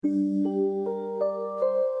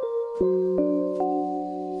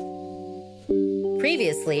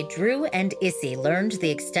Previously, Drew and Issy learned the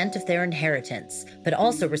extent of their inheritance, but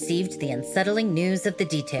also received the unsettling news of the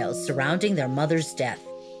details surrounding their mother's death.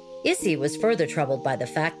 Issy was further troubled by the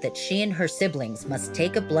fact that she and her siblings must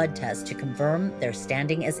take a blood test to confirm their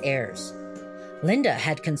standing as heirs. Linda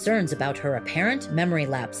had concerns about her apparent memory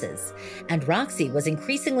lapses, and Roxy was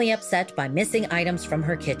increasingly upset by missing items from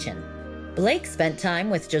her kitchen. Blake spent time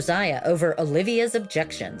with Josiah over Olivia's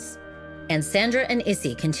objections. And Sandra and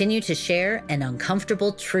Issy continue to share an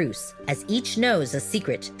uncomfortable truce, as each knows a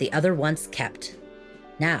secret the other once kept.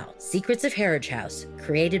 Now, Secrets of Harridge House,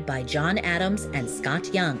 created by John Adams and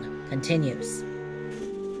Scott Young, continues.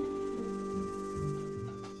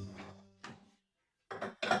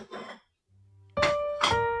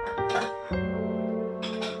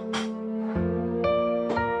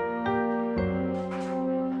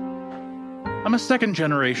 I'm a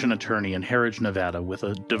second-generation attorney in Harridge, Nevada, with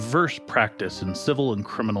a diverse practice in civil and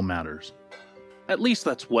criminal matters. At least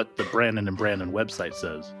that's what the Brandon & Brandon website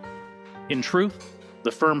says. In truth,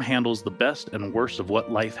 the firm handles the best and worst of what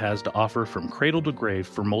life has to offer from cradle to grave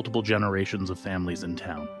for multiple generations of families in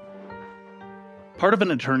town. Part of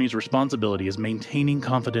an attorney's responsibility is maintaining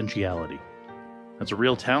confidentiality. That's a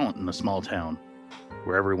real talent in a small town,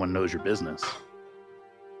 where everyone knows your business.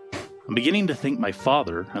 I'm beginning to think my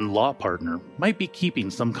father and law partner might be keeping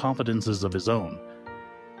some confidences of his own,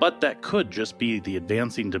 but that could just be the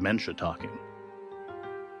advancing dementia talking.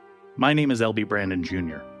 My name is L.B. Brandon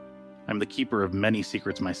Jr. I'm the keeper of many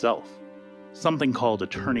secrets myself, something called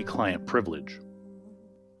attorney-client privilege.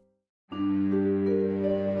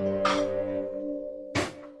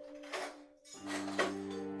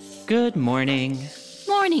 Good morning.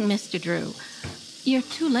 Morning, Mr. Drew. You're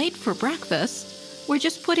too late for breakfast. We're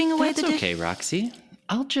just putting away That's okay, Roxy.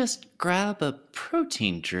 I'll just grab a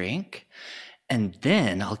protein drink, and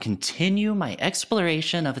then I'll continue my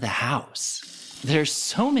exploration of the house. There's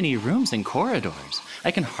so many rooms and corridors,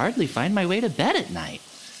 I can hardly find my way to bed at night.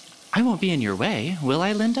 I won't be in your way, will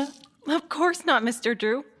I, Linda? Of course not, Mr.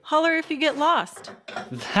 Drew. Holler if you get lost.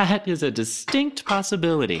 That is a distinct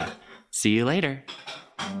possibility. See you later.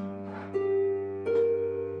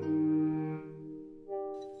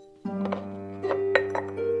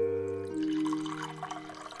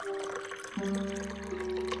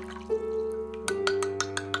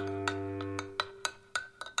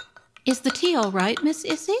 Is the tea all right, Miss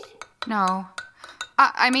Issy? No.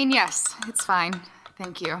 Yes, it's fine.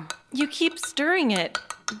 Thank you. You keep stirring it.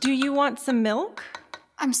 Do you want some milk?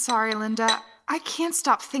 I'm sorry, Linda. I can't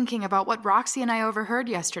stop thinking about what Roxy and I overheard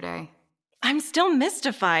yesterday. I'm still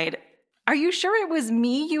mystified. Are you sure it was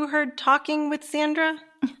me you heard talking with Sandra?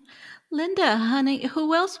 Linda, honey,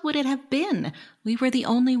 who else would it have been? We were the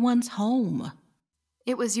only ones home.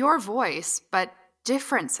 It was your voice, but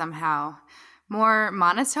different somehow. More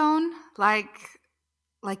monotone, like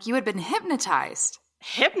you had been hypnotized.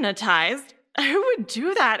 Hypnotized? Who would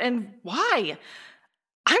do that and why?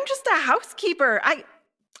 I'm just a housekeeper.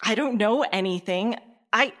 I don't know anything.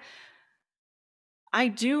 I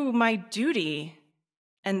do my duty,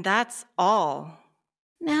 and that's all.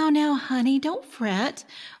 Now, honey, don't fret.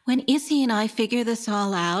 When Issy and I figure this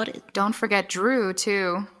all out... Don't forget Drew,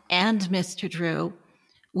 too. And Mr. Drew.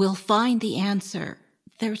 We'll find the answer.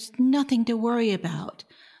 There's nothing to worry about.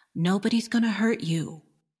 Nobody's gonna hurt you.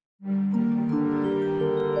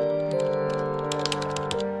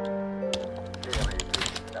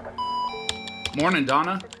 Morning,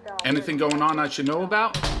 Donna. Anything going on I should know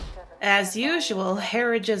about? As usual,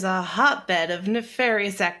 Harridge is a hotbed of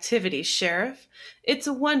nefarious activity, Sheriff. It's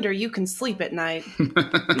a wonder you can sleep at night.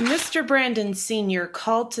 Mr. Brandon Sr.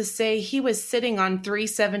 called to say he was sitting on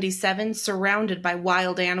 377 surrounded by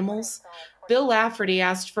wild animals. Bill Lafferty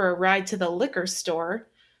asked for a ride to the liquor store.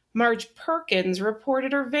 Marge Perkins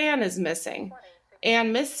reported her van is missing.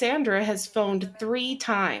 And Miss Sandra has phoned 3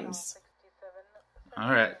 times.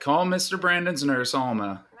 All right, call Mr. Brandon's nurse,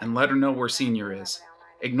 Alma, and let her know where Senior is.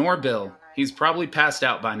 Ignore Bill. He's probably passed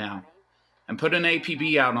out by now. And put an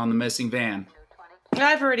APB out on the missing van.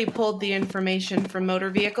 I've already pulled the information from motor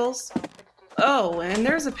vehicles. Oh, and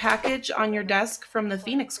there's a package on your desk from the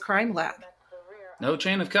Phoenix Crime Lab. No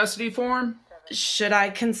chain of custody for him? Should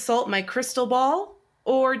I consult my crystal ball?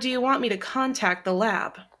 Or do you want me to contact the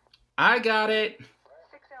lab? I got it.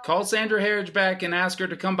 Call Sandra Harridge back and ask her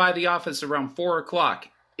to come by the office around 4 o'clock,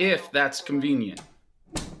 if that's convenient.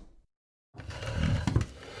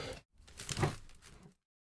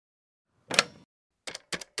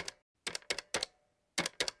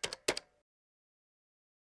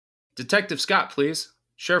 Detective Scott, please.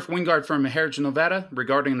 Sheriff Wingard from Harridge, Nevada,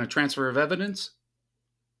 regarding a transfer of evidence.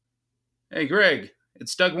 Hey, Greg,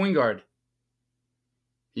 it's Doug Wingard.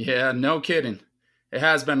 Yeah, no kidding. It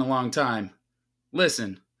has been a long time.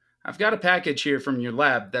 Listen, I've got a package here from your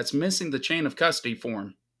lab that's missing the chain of custody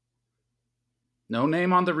form. No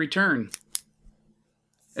name on the return.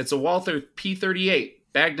 It's a Walther P38,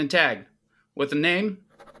 bagged and tagged, with a name,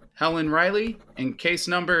 Helen Riley, and case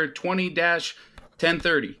number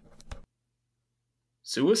 20-1030.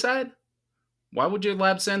 Suicide? Why would your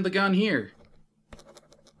lab send the gun here?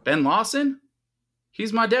 Ben Lawson?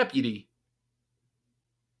 He's my deputy.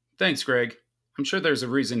 Thanks, Greg. I'm sure there's a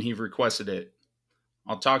reason he requested it.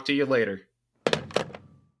 I'll talk to you later.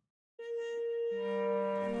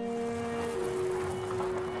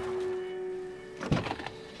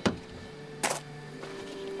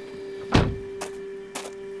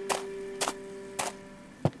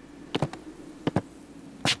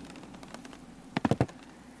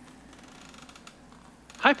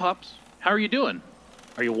 Hi, Pops. How are you doing?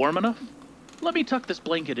 Are you warm enough? Let me tuck this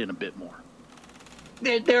blanket in a bit more.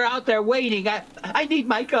 They're out there waiting. I need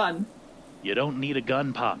my gun. You don't need a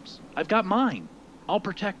gun, Pops. I've got mine. I'll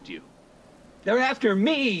protect you. They're after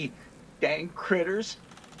me. Dang critters.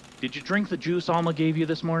 Did you drink the juice Alma gave you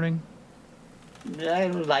this morning? I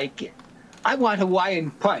like it. I want Hawaiian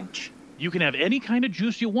punch. You can have any kind of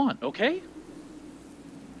juice you want, okay?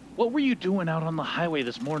 What were you doing out on the highway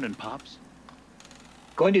this morning, Pops?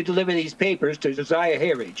 Going to deliver these papers to Josiah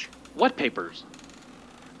Harridge. What papers?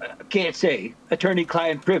 Can't say.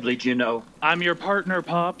 Attorney-client privilege, you know. I'm your partner,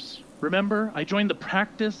 Pops. Remember, I joined the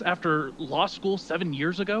practice after law school 7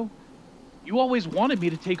 years ago? You always wanted me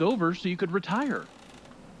to take over so you could retire.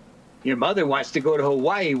 Your mother wants to go to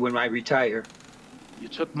Hawaii when I retire. You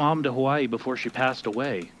took Mom to Hawaii before she passed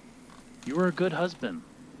away. You were a good husband.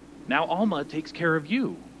 Now Alma takes care of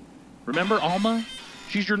you. Remember Alma?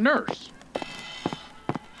 She's your nurse.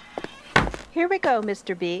 Here we go,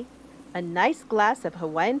 Mr. B. A nice glass of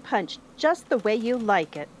Hawaiian punch, just the way you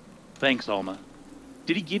like it. Thanks, Alma.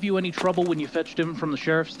 Did he give you any trouble when you fetched him from the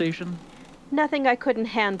sheriff's station? Nothing I couldn't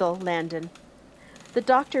handle, Landon. The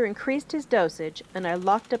doctor increased his dosage, and I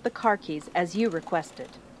locked up the car keys as you requested.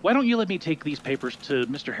 Why don't you let me take these papers to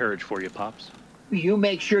Mr. Harridge for you, Pops? You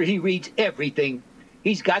make sure he reads everything.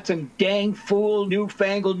 He's got some dang fool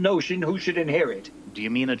newfangled notion who should inherit. Do you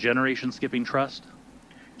mean a generation-skipping trust?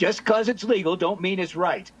 Just 'cause it's legal don't mean it's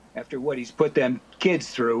right, after what he's put them kids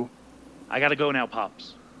through. I gotta go now,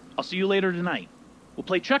 Pops. I'll see you later tonight. We'll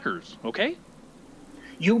play checkers, okay?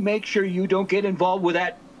 You make sure you don't get involved with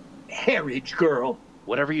that Harridge girl.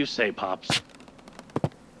 Whatever you say, Pops.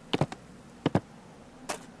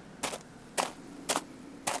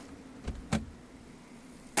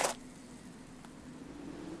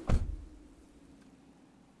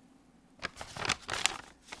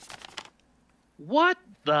 What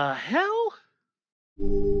the hell?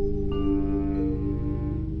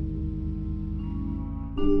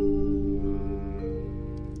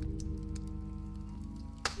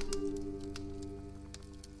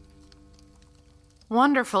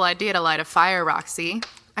 Wonderful idea to light a fire, Roxy.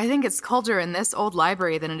 I think it's colder in this old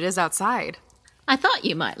library than it is outside. I thought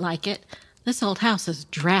you might like it. This old house is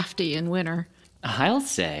drafty in winter. I'll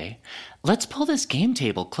say, let's pull this game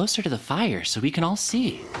table closer to the fire so we can all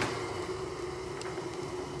see.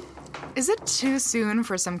 Is it too soon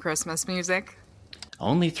for some Christmas music?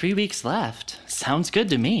 Only 3 weeks left. Sounds good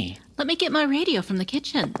to me. Let me get my radio from the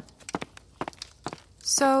kitchen.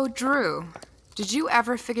 So, Drew, did you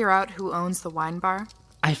ever figure out who owns the wine bar?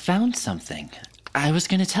 I found something. I was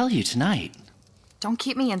going to tell you tonight. Don't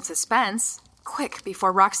keep me in suspense. Quick,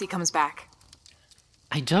 before Roxy comes back.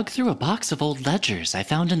 I dug through a box of old ledgers I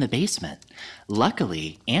found in the basement.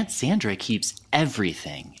 Luckily, Aunt Sandra keeps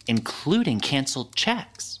everything, including canceled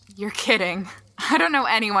checks. You're kidding. I don't know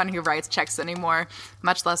anyone who writes checks anymore,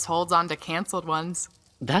 much less holds on to canceled ones.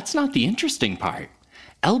 That's not the interesting part.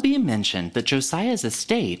 LB mentioned that Josiah's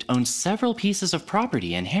estate owns several pieces of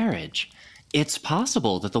property in Harridge. It's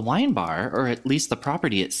possible that the wine bar, or at least the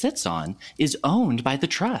property it sits on, is owned by the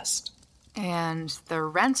trust. And the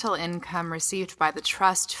rental income received by the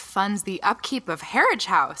trust funds the upkeep of Harridge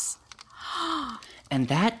House. And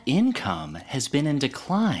that income has been in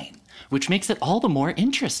decline, which makes it all the more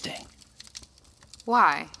interesting.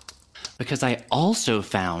 Why? Because I also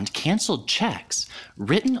found canceled checks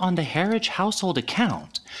written on the Harridge household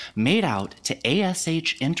account made out to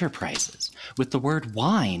ASH Enterprises with the word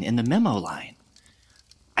wine in the memo line.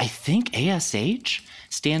 I think ASH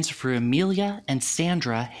stands for Amelia and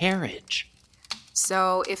Sandra Harridge.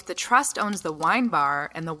 So if the trust owns the wine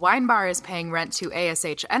bar and the wine bar is paying rent to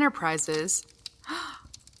ASH Enterprises,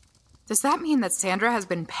 does that mean that Sandra has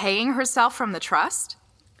been paying herself from the trust?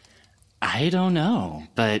 I don't know,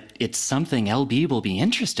 but it's something LB will be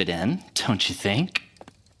interested in, don't you think?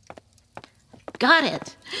 Got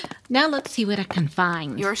it. Now let's see what I can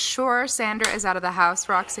find. You're sure Sandra is out of the house,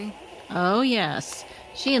 Roxy? Oh, yes.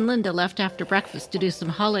 She and Linda left after breakfast to do some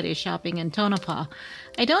holiday shopping in Tonopah.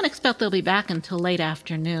 I don't expect they'll be back until late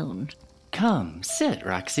afternoon. Come, sit,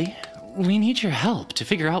 Roxy. We need your help to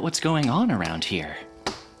figure out what's going on around here.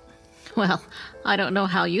 Well, I don't know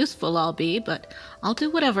how useful I'll be, but I'll do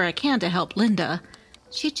whatever I can to help Linda.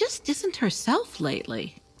 She just isn't herself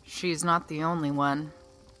lately. She's not the only one.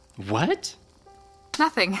 What?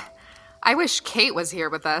 Nothing. I wish Kate was here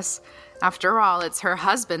with us. After all, it's her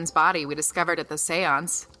husband's body we discovered at the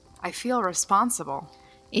seance. I feel responsible.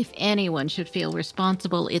 If anyone should feel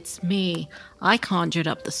responsible, it's me. I conjured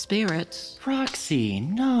up the spirits. Roxy,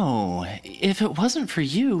 no. If it wasn't for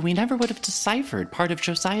you, we never would have deciphered part of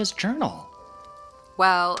Josiah's journal.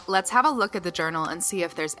 Well, let's have a look at the journal and see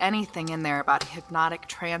if there's anything in there about hypnotic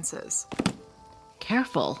trances.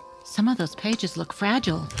 Careful. Some of those pages look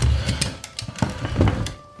fragile.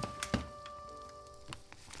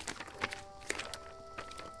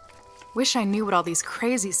 Wish I knew what all these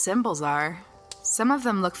crazy symbols are. Some of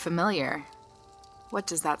them look familiar. What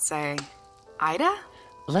does that say? Ida?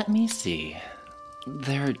 Let me see.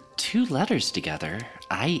 There are 2 letters together,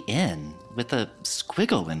 I-N, with a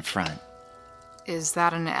squiggle in front. Is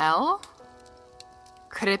that an L?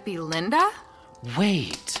 Could it be Linda?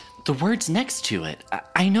 Wait, the words next to it.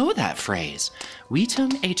 I know that phrase.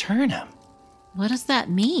 Vitam aeternam. What does that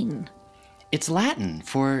mean? It's Latin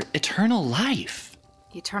for eternal life.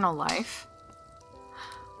 Eternal life?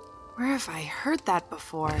 Where have I heard that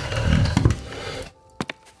before?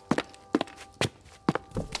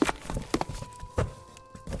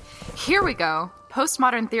 Here we go.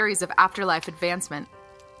 Postmodern theories of afterlife advancement.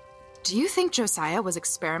 Do you think Josiah was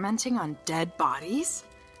experimenting on dead bodies?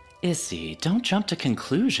 Issy, don't jump to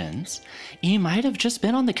conclusions. He might have just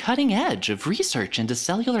been on the cutting edge of research into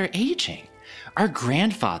cellular aging. Our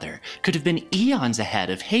grandfather could have been eons ahead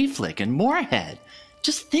of Hayflick and Moorhead.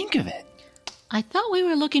 Just think of it. I thought we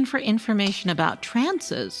were looking for information about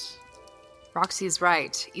trances. Roxy's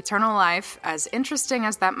right. Eternal life, as interesting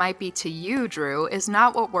as that might be to you, Drew, is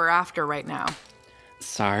not what we're after right now.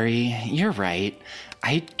 Sorry, you're right.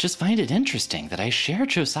 I just find it interesting that I share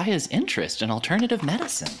Josiah's interest in alternative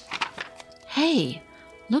medicine. Hey,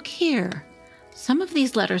 look here. Some of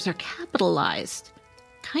these letters are capitalized.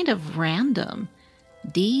 Kind of random.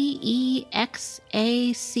 Dexaclodin.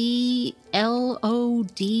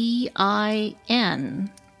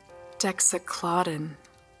 Dexaclodin.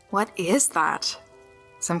 What is that?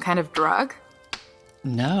 Some kind of drug?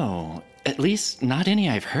 No, at least not any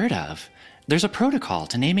I've heard of. There's a protocol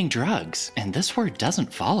to naming drugs, and this word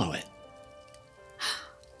doesn't follow it.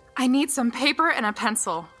 I need some paper and a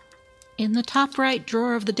pencil. In the top right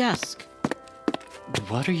drawer of the desk.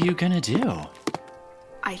 What are you gonna do?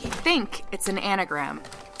 I think it's an anagram.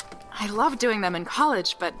 I love doing them in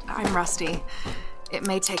college, but I'm rusty. It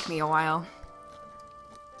may take me a while.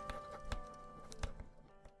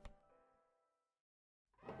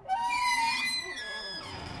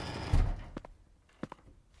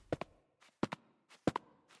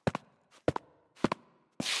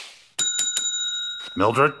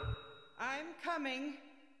 Mildred? I'm coming.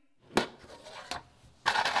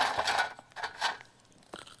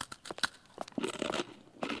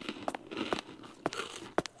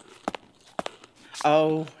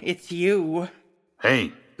 Oh, it's you.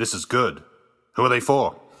 Hey, this is good. Who are they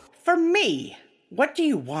for? For me. What do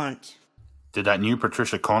you want? Did that new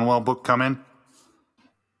Patricia Cornwell book come in?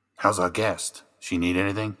 How's our guest? She need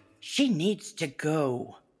anything? She needs to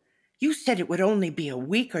go. You said it would only be a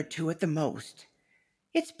week or 2 at the most.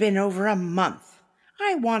 It's been over a month.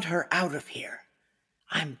 I want her out of here.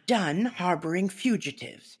 I'm done harboring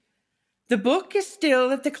fugitives. The book is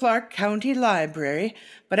still at the Clark County Library,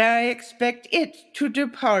 but I expect it to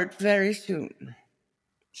depart very soon.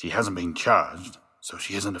 She hasn't been charged, so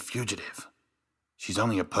she isn't a fugitive. She's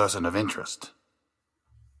only a person of interest.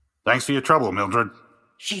 Thanks for your trouble, Mildred.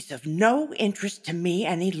 She's of no interest to me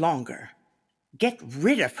any longer. Get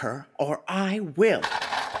rid of her, or I will.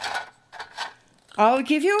 I'll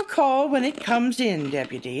give you a call when it comes in,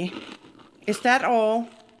 Deputy. Is that all?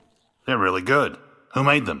 They're really good. Who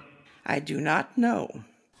made them? I do not know.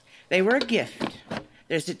 They were a gift.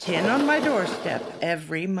 There's a tin on my doorstep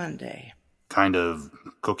every Monday. Kind of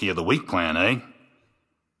cookie of the week plan, eh?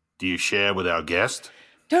 Do you share with our guest?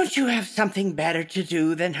 Don't you have something better to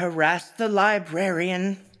do than harass the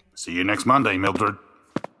librarian? See you next Monday, Mildred.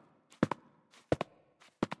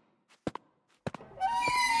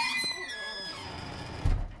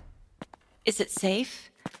 Is it safe?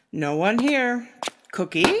 No one here.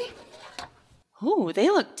 Cookie? Ooh, they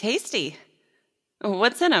look tasty.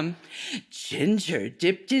 What's in them? Ginger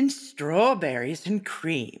dipped in strawberries and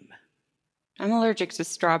cream. I'm allergic to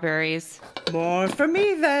strawberries. More for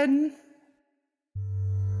me, then.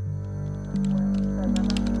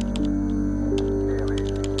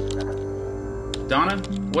 Donna,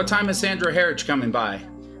 what time is Sandra Harridge coming by?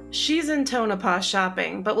 She's in Tonopah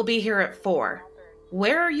shopping, but will be here at 4.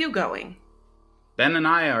 Where are you going? Ben and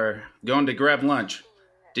I are going to grab lunch.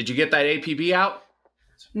 Did you get that APB out?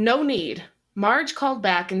 No need. Marge called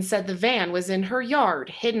back and said the van was in her yard,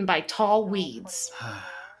 hidden by tall weeds.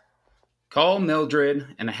 Call Mildred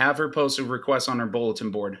and have her post a request on her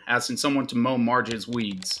bulletin board, asking someone to mow Marge's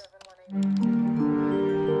weeds.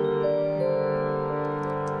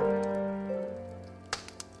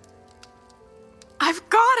 I've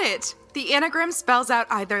got it! The anagram spells out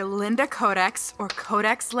either Linda Codex or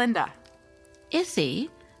Codex Linda. Issy,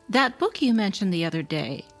 that book you mentioned the other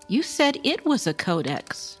day, you said it was a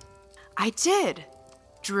codex. I did.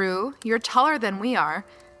 Drew, you're taller than we are.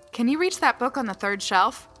 Can you reach that book on the 3rd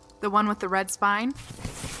shelf? The one with the red spine?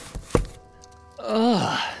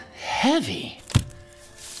 Ugh, heavy.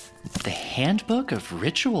 The Handbook of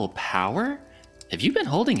Ritual Power? Have you been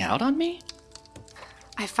holding out on me?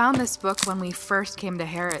 I found this book when we first came to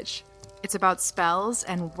Harridge. It's about spells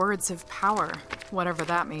and words of power, whatever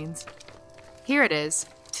that means. Here it is.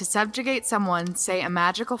 To subjugate someone, say a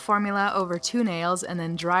magical formula over 2 nails and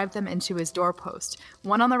then drive them into his doorpost,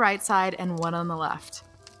 one on the right side and one on the left.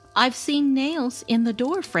 I've seen nails in the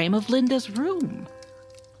door frame of Linda's room.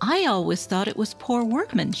 I always thought it was poor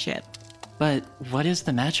workmanship. But what is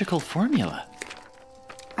the magical formula?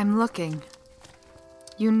 I'm looking.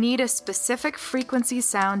 You need a specific frequency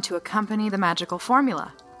sound to accompany the magical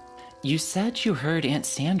formula. You said you heard Aunt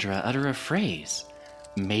Sandra utter a phrase.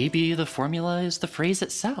 Maybe the formula is the phrase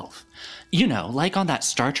itself. You know, like on that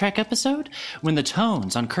Star Trek episode, when the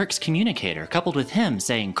tones on Kirk's communicator coupled with him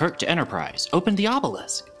saying Kirk to Enterprise opened the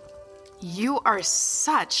obelisk. You are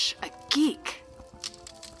such a geek.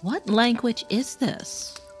 What language is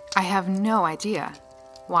this? I have no idea.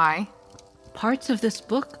 Why? Parts of this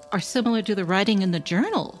book are similar to the writing in the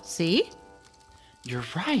journal, see? You're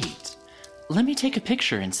right. Let me take a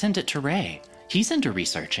picture and send it to Ray. He's into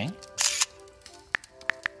researching.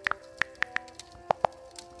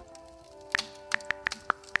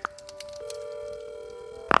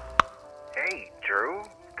 Hey, Drew.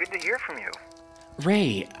 Good to hear from you.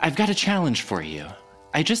 Ray, I've got a challenge for you.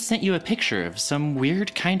 I just sent you a picture of some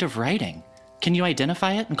weird kind of writing. Can you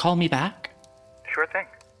identify it and call me back? Sure thing.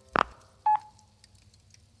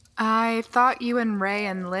 I thought you and Ray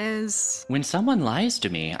and Liz... When someone lies to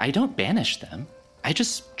me, I don't banish them. I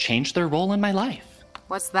just change their role in my life.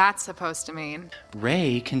 What's that supposed to mean?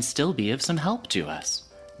 Ray can still be of some help to us.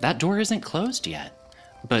 That door isn't closed yet.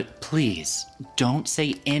 But please, don't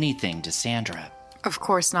say anything to Sandra. Of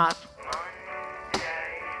course not.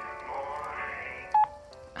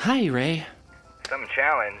 Hi, Ray. Some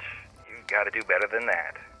challenge. You've got to do better than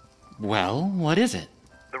that. Well, what is it?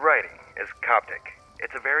 The writing is Coptic.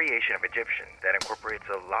 It's a variation of Egyptian that incorporates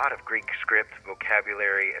a lot of Greek script,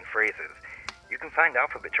 vocabulary, and phrases. You can find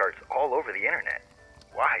alphabet charts all over the internet.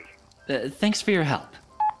 Why? Thanks for your help.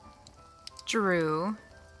 Drew,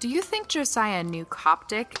 do you think Josiah knew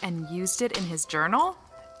Coptic and used it in his journal?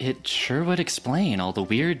 It sure would explain all the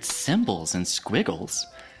weird symbols and squiggles.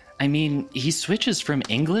 I mean, he switches from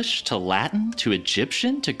English to Latin to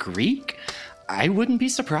Egyptian to Greek. I wouldn't be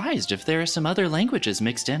surprised if there are some other languages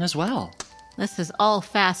mixed in as well. This is all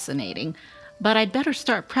fascinating, but I'd better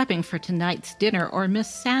start prepping for tonight's dinner or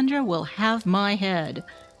Miss Sandra will have my head.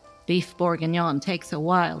 Beef bourguignon takes a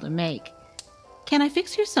while to make. Can I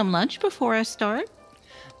fix you some lunch before I start?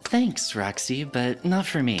 Thanks, Roxy, but not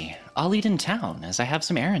for me. I'll eat in town as I have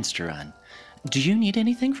some errands to run. Do you need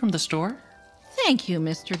anything from the store? Thank you,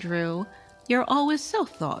 Mr. Drew. You're always so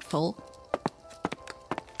thoughtful.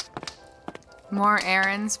 More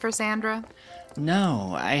errands for Sandra?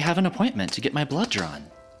 No, I have an appointment to get my blood drawn.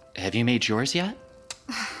 Have you made yours yet?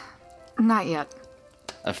 Not yet.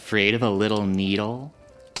 Afraid of a little needle?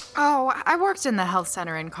 Oh, I worked in the health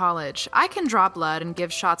center in college. I can draw blood and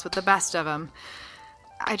give shots with the best of them.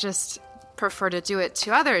 I just prefer to do it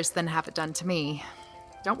to others than have it done to me.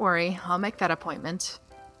 Don't worry, I'll make that appointment.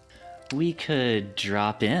 We could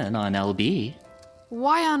drop in on LB.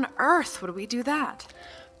 Why on earth would we do that?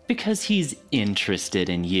 Because he's interested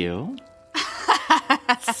in you.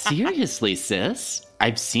 Seriously, sis.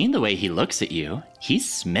 I've seen the way he looks at you.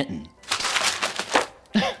 He's smitten.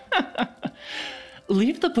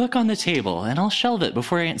 Leave the book on the table, and I'll shelve it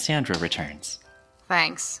before Aunt Sandra returns.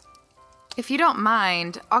 Thanks. If you don't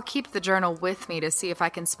mind, I'll keep the journal with me to see if I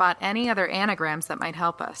can spot any other anagrams that might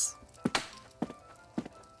help us.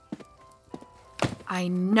 I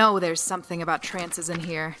know there's something about trances in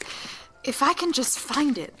here. If I can just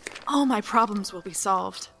find it, all my problems will be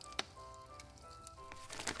solved.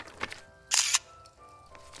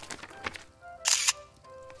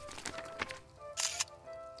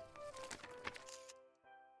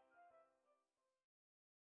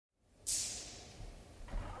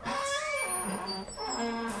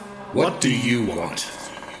 What do you want?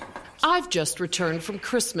 I've just returned from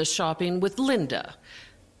Christmas shopping with Linda.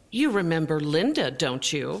 You remember Linda,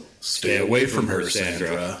 don't you? Stay away from her,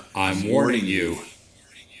 Sandra. I'm warning you.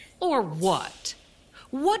 Or what?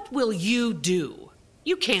 What will you do?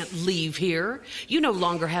 You can't leave here. You no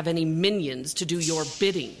longer have any minions to do your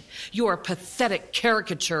bidding. You're a pathetic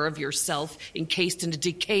caricature of yourself encased in a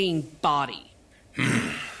decaying body.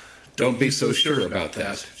 Don't be so sure about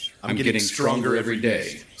that. I'm getting stronger every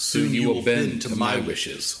day. Soon you will bend to my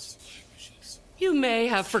wishes. You may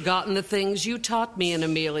have forgotten the things you taught me in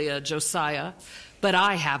Amelia, Josiah, but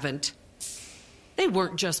I haven't. They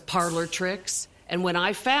weren't just parlor tricks, and when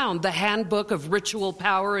I found the Handbook of Ritual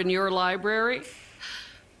Power in your library...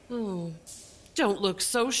 Oh, don't look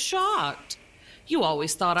so shocked. You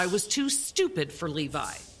always thought I was too stupid for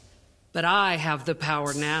Levi. But I have the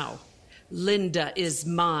power now. Linda is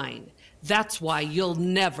mine. That's why you'll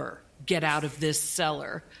never get out of this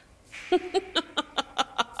cellar.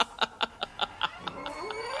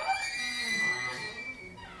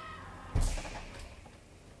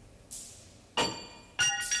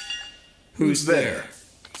 Who's there?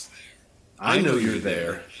 I know you're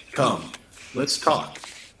there. Come, let's talk.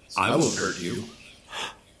 I won't hurt you.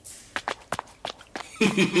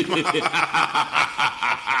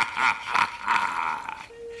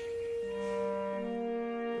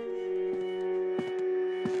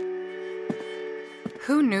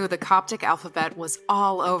 Who knew the Coptic alphabet was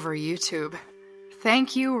all over YouTube?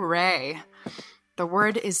 Thank you, Ray. The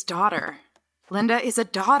word is daughter. Linda is a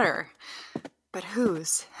daughter. But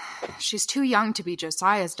whose? She's too young to be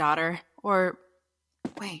Josiah's daughter. Or,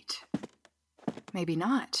 wait, maybe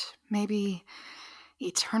not. Maybe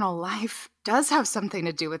eternal life does have something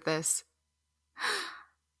to do with this.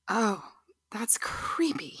 Oh, that's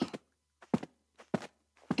creepy.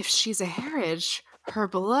 If she's a Harridge, her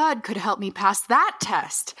blood could help me pass that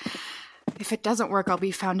test. If it doesn't work, I'll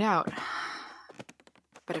be found out.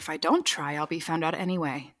 But if I don't try, I'll be found out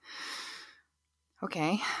anyway.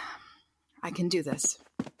 Okay, I can do this.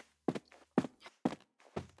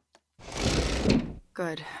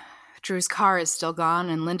 Good. Drew's car is still gone,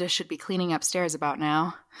 and Linda should be cleaning upstairs about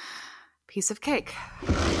now. Piece of cake.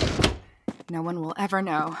 No one will ever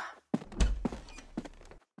know.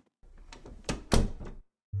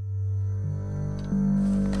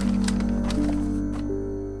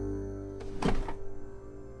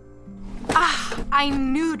 I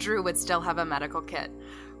knew Drew would still have a medical kit.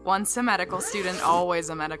 Once a medical student, always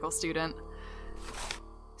a medical student.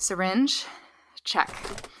 Syringe? Check.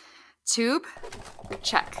 Tube?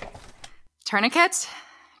 Check. Tourniquet?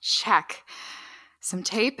 Check. Some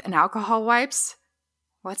tape and alcohol wipes?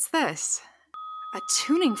 What's this? A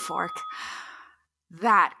tuning fork?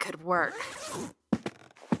 That could work.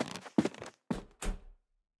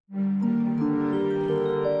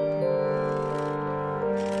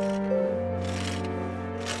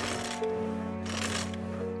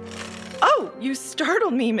 Oh, you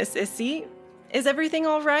startled me, Miss Issy. Is everything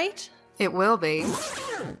all right? It will be.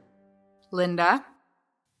 Linda?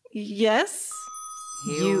 Yes?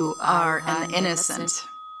 You are an innocent.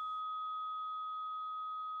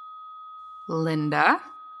 Linda?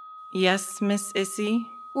 Yes, Miss Issy.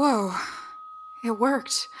 Whoa, it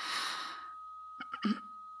worked.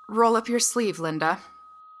 Roll up your sleeve, Linda.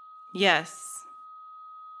 Yes.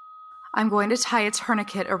 I'm going to tie a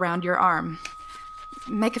tourniquet around your arm.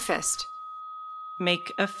 Make a fist.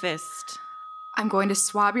 Make a fist. I'm going to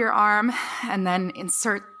swab your arm and then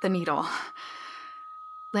insert the needle.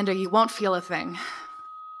 Linda, you won't feel a thing.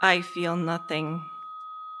 I feel nothing.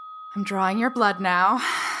 I'm drawing your blood now.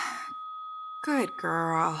 Good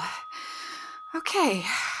girl. Okay,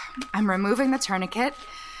 I'm removing the tourniquet.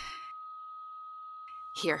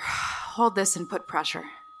 Here, hold this and put pressure.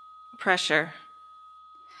 Pressure.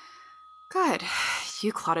 Good.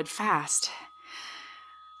 You clotted fast.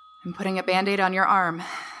 I'm putting a Band-Aid on your arm.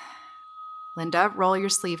 Linda, roll your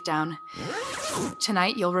sleeve down.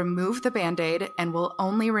 Tonight, you'll remove the Band-Aid and will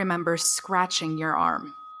only remember scratching your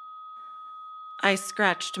arm. I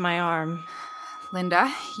scratched my arm.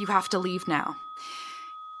 Linda, you have to leave now.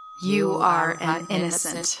 You are an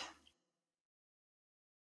innocent.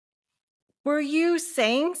 Were you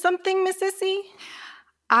saying something, Miss Issy?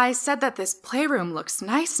 I said that this playroom looks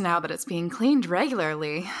nice now that it's being cleaned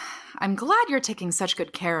regularly. I'm glad you're taking such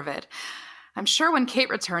good care of it. I'm sure when Kate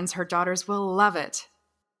returns, her daughters will love it.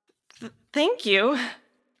 Thank you.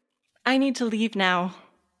 I need to leave now.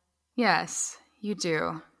 Yes, you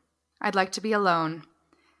do. I'd like to be alone.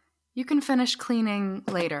 You can finish cleaning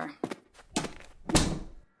later.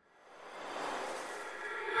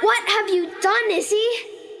 What have you done, Izzy?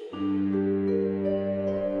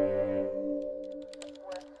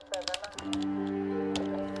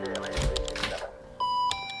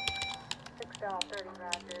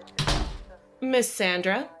 Miss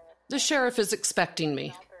Sandra? The sheriff is expecting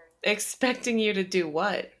me. Expecting you to do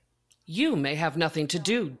what? You may have nothing to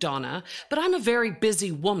do, Donna, but I'm a very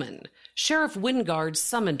busy woman. Sheriff Wingard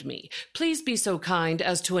summoned me. Please be so kind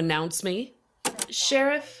as to announce me.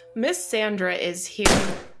 Sheriff, Miss Sandra is here.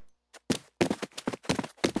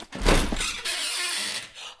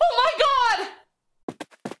 Oh my God!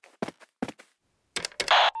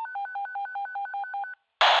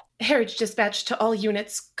 Harridge dispatch to all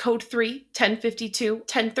units. Code 3, 1052,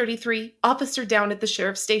 1033. Officer down at the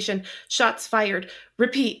sheriff's station. Shots fired.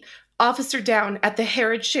 Repeat. Officer down at the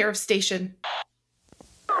Harridge Sheriff's Station.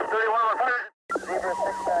 Medic 5,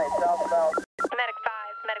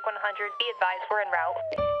 Medic 100, be advised we're en route.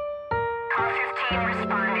 15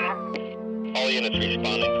 responding. All units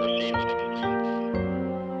responding, proceed with extraction.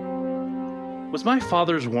 Was my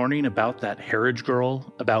father's warning about that Harridge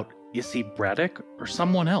girl about Issy Braddock or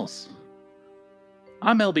someone else?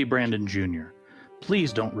 I'm L.B. Brandon Jr.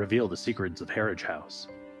 Please don't reveal the secrets of Harridge House.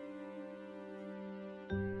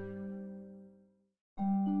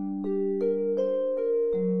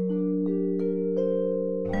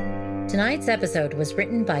 Tonight's episode was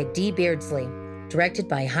written by Dee Beardsley, directed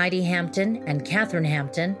by Heidi Hampton and Catherine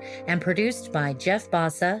Hampton, and produced by Jeff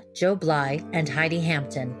Bassa, Joe Bly, and Heidi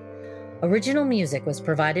Hampton. Original music was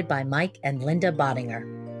provided by Mike and Linda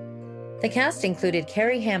Bottinger. The cast included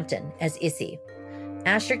Carrie Hampton as Issy,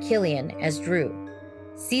 Asher Killian as Drew,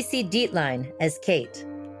 Cece Dietlein as Kate,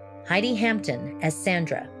 Heidi Hampton as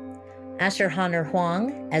Sandra, Asher Honor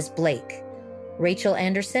Huang as Blake, Rachel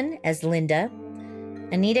Anderson as Linda,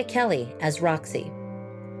 Anita Kelly as Roxy,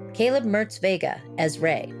 Caleb Mertz Vega as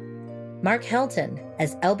Ray, Mark Helton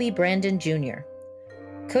as L.B. Brandon Jr.,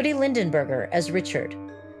 Cody Lindenberger as Richard,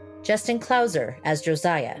 Justin Klauser as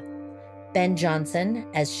Josiah, Ben Johnson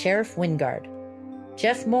as Sheriff Wingard,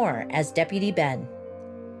 Jeff Moore as Deputy Ben,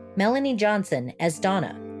 Melanie Johnson as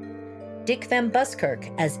Donna, Dick Van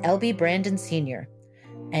Buskirk as L.B. Brandon Sr.,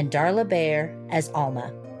 and Darla Baer as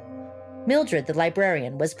Alma. Mildred the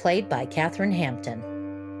librarian was played by Catherine Hampton.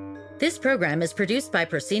 This program is produced by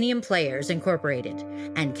Proscenium Players Incorporated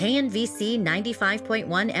and KNVC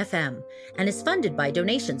 95.1 FM and is funded by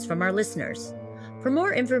donations from our listeners. For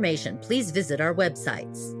more information, please visit our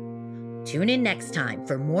websites. Tune in next time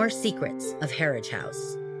for more secrets of Harridge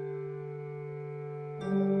House.